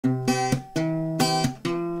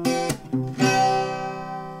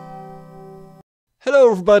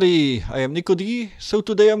Hello everybody, I am NicoD. So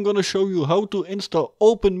today I'm gonna show you how to install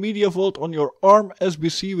OpenMediaVault on your ARM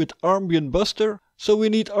SBC with Armbian Buster. So we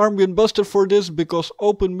need Armbian Buster for this because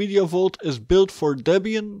OpenMediaVault is built for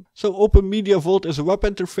Debian. So OpenMediaVault is a web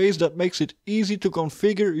interface that makes it easy to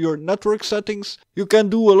configure your network settings. You can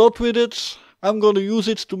do a lot with it. I'm gonna use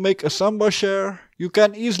it to make a Samba share. You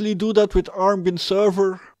can easily do that with Armbian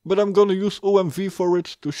server, but I'm gonna use OMV for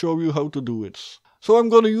it to show you how to do it. So I'm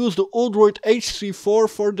gonna use the Odroid HC4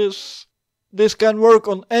 for this. This can work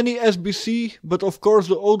on any SBC, but of course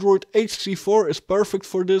the Odroid HC4 is perfect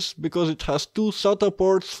for this because it has two SATA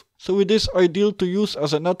ports, so it is ideal to use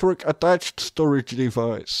as a network attached storage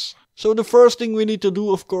device. So the first thing we need to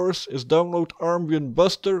do, of course, is download Armbian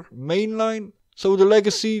Buster mainline. So the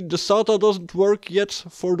legacy, the SATA doesn't work yet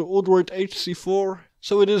for the Odroid HC4,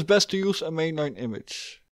 so it is best to use a mainline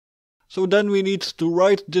image. So then we need to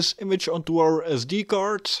write this image onto our SD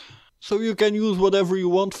card. So you can use whatever you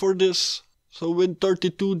want for this. So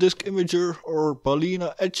Win32 disk imager or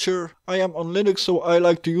Balena etcher. I am on Linux, so I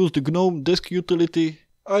like to use the GNOME disk utility.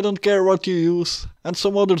 I don't care what you use. And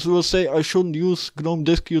some others will say I shouldn't use GNOME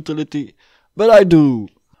disk utility, but I do.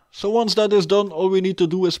 So once that is done, all we need to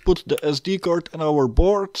do is put the SD card in our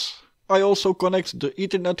board. I also connect the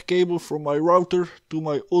Ethernet cable from my router to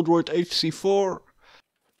my Odroid HC4.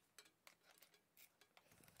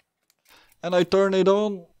 And I turn it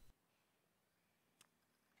on.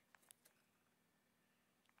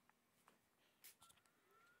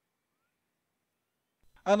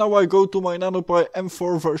 And now I go to my NanoPi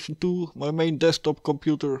M4 version 2, my main desktop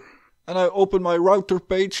computer. And I open my router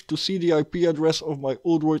page to see the IP address of my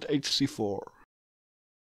Odroid HC4.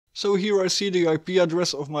 So here I see the IP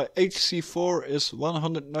address of my HC4 is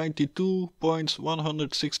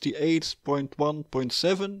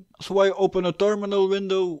 192.168.1.7. So I open a terminal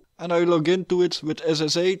window and I log into it with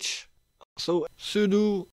SSH. So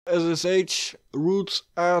sudo ssh root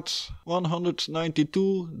at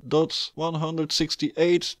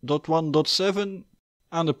 192.168.1.7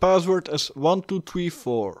 and the password is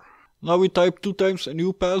 1234. Now we type 2 times a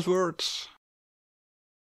new password.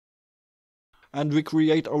 And we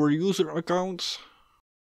create our user account.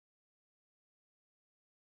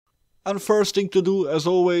 And first thing to do, as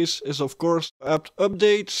always, is of course apt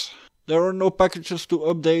update. There are no packages to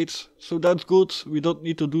update, so that's good. We don't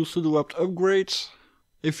need to do sudo apt upgrade.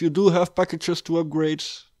 If you do have packages to upgrade,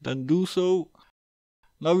 then do so.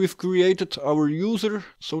 Now we've created our user,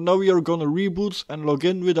 so now we are gonna reboot and log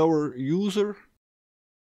in with our user.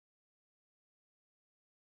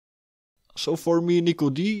 So for me,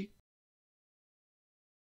 NicoD.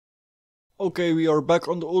 Okay, we are back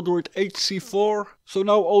on the Odroid HC4. So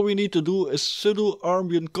now all we need to do is sudo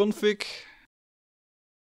armbian config.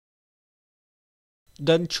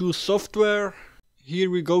 Then choose software. Here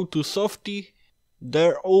we go to softy.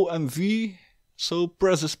 There OMV. So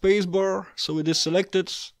press the spacebar so it is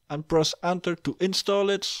selected and press enter to install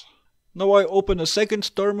it. Now I open a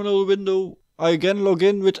second terminal window. I again log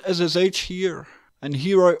in with SSH here. And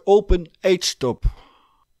here I open htop.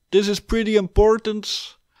 This is pretty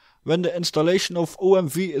important. When the installation of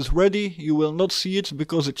OMV is ready, you will not see it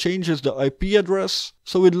because it changes the IP address.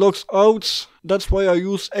 So it logs out. That's why I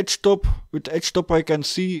use htop. With htop I can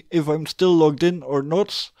see if I'm still logged in or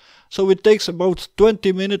not. So it takes about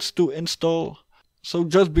 20 minutes to install. So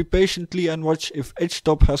just be patiently and watch if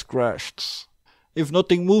htop has crashed. If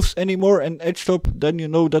nothing moves anymore in htop, then you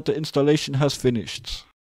know that the installation has finished.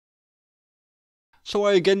 So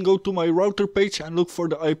I again go to my router page and look for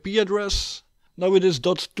the IP address. Now it is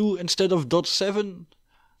 .2 instead of .7.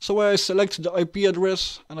 So I select the IP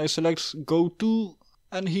address and I select go to.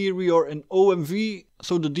 And here we are in OMV.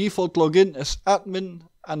 So the default login is admin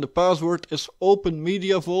and the password is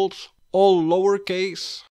OpenMediaVault, all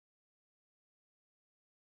lowercase.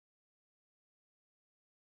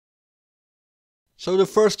 So the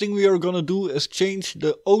first thing we are gonna do is change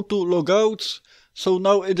the auto logout. So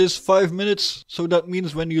now it is 5 minutes, so that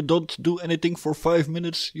means when you don't do anything for 5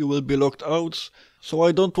 minutes you will be logged out. So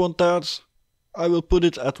I don't want that. I will put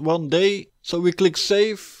it at 1 day. So we click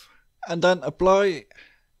save and then apply.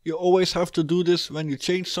 You always have to do this when you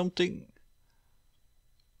change something.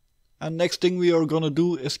 And next thing we are gonna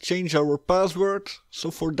do is change our password.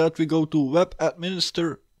 So for that we go to web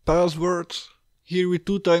administer password. Here we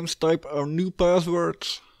 2 times type our new password.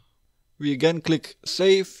 We again click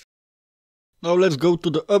save. Now let's go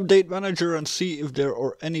to the update manager and see if there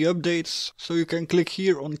are any updates. So you can click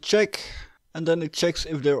here on check and then it checks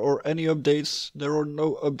if there are any updates. There are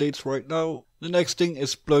no updates right now. The next thing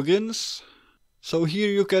is plugins. So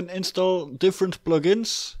here you can install different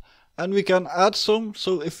plugins And we can add some.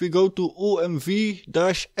 So if we go to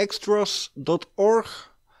omv-extras.org,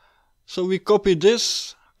 so we copy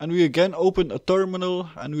this and we again open a terminal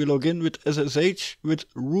and we log in with SSH with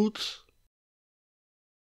root.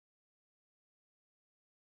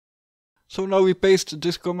 So now we paste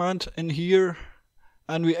this command in here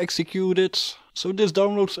and we execute it. So this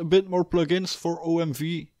downloads a bit more plugins for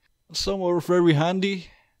OMV. Some are very handy.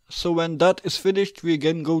 So when that is finished, we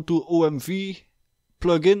again go to OMV,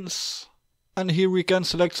 plugins, and here we can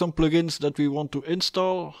select some plugins that we want to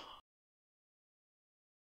install.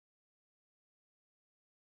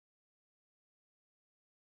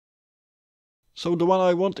 So the one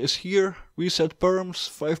I want is here, Reset Perms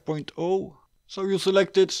 5.0. So you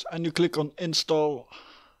select it and you click on install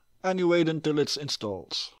and you wait until it's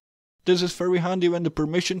installed. This is very handy when the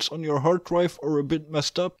permissions on your hard drive are a bit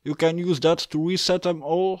messed up. You can use that to reset them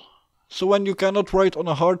all. So when you cannot write on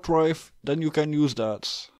a hard drive, then you can use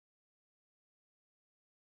that.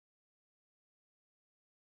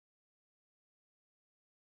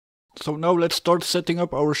 So now let's start setting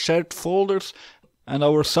up our shared folders and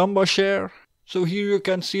our Samba share. So here you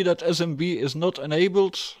can see that SMB is not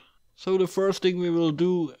enabled. So the first thing we will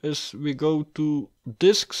do is we go to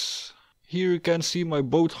disks. Here you can see my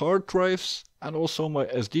both hard drives and also my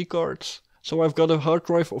SD cards. So I've got a hard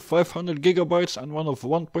drive of 500 gigabytes and one of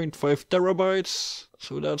 1.5 terabytes.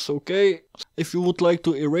 So that's okay. If you would like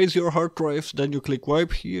to erase your hard drives, then you click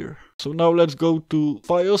wipe here. So now let's go to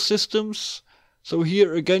file systems. So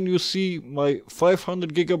here again you see my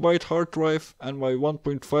 500 gigabyte hard drive and my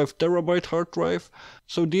 1.5 terabyte hard drive.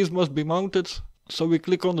 So these must be mounted. So we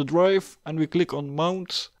click on the drive and we click on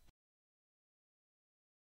mount.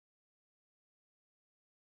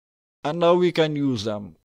 And now we can use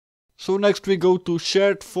them. So next we go to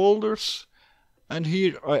shared folders. And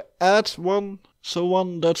here I add one. So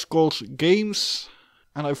one that's called games.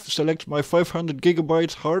 And I select my 500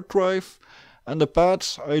 gigabyte hard drive. And the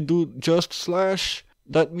paths I do just slash.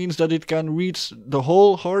 That means that it can read the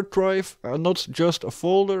whole hard drive and not just a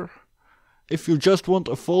folder. If you just want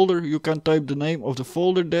a folder, you can type the name of the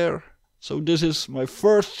folder there. So this is my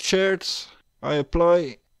first shared. I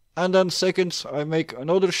apply. And then second I make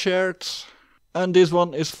another shared. And this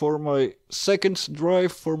one is for my second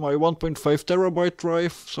drive, for my 1.5 terabyte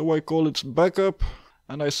drive. So I call it backup.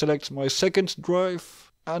 And I select my second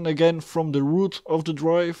drive. And again from the root of the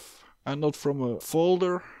drive. And not from a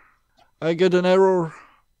folder. I get an error.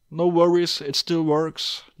 No worries, it still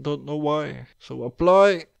works. Don't know why. So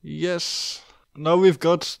apply. Yes. Now we've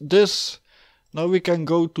got this. Now we can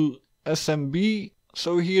go to SMB.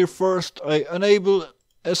 So here first I enable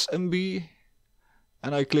SMB.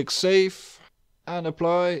 And I click save. And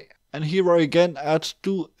apply. And here I again add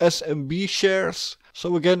two SMB shares.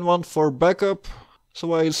 So again one for backup.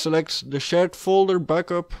 So I select the shared folder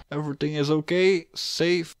backup. Everything is okay.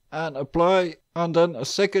 Save. And apply. And then a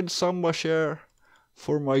second Samba share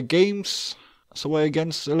for my games. So I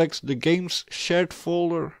again select the games shared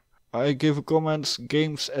folder. I give a command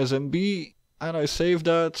games SMB and I save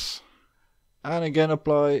that. And again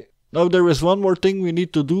apply. Now there is one more thing we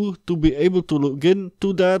need to do to be able to log in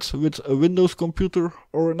to that with a Windows computer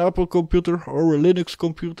or an Apple computer or a Linux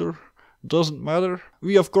computer. Doesn't matter.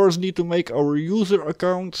 We of course need to make our user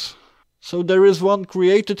account. So there is one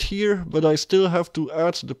created here, but I still have to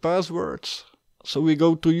add the passwords. So we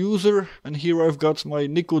go to user and here I've got my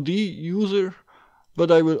NicoD user,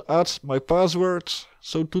 but I will add my passwords.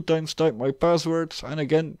 So 2 times type my passwords and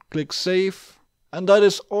again click save. And that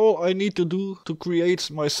is all I need to do to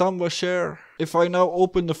create my Samba share. If I now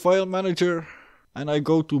open the file manager and I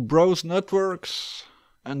go to browse networks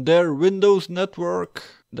and there Windows network,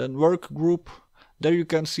 then work group. There you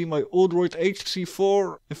can see my Odroid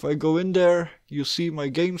HC4. If I go in there, you see my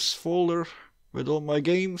games folder with all my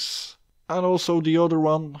games. And also the other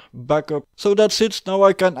one, backup. So that's it. Now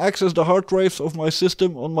I can access the hard drives of my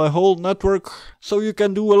system on my whole network. So you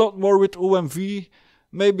can do a lot more with OMV.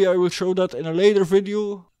 Maybe I will show that in a later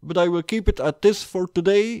video. But I will keep it at this for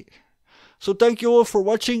today. So thank you all for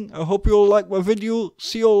watching. I hope you all liked my video.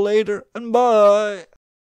 See you all later and bye.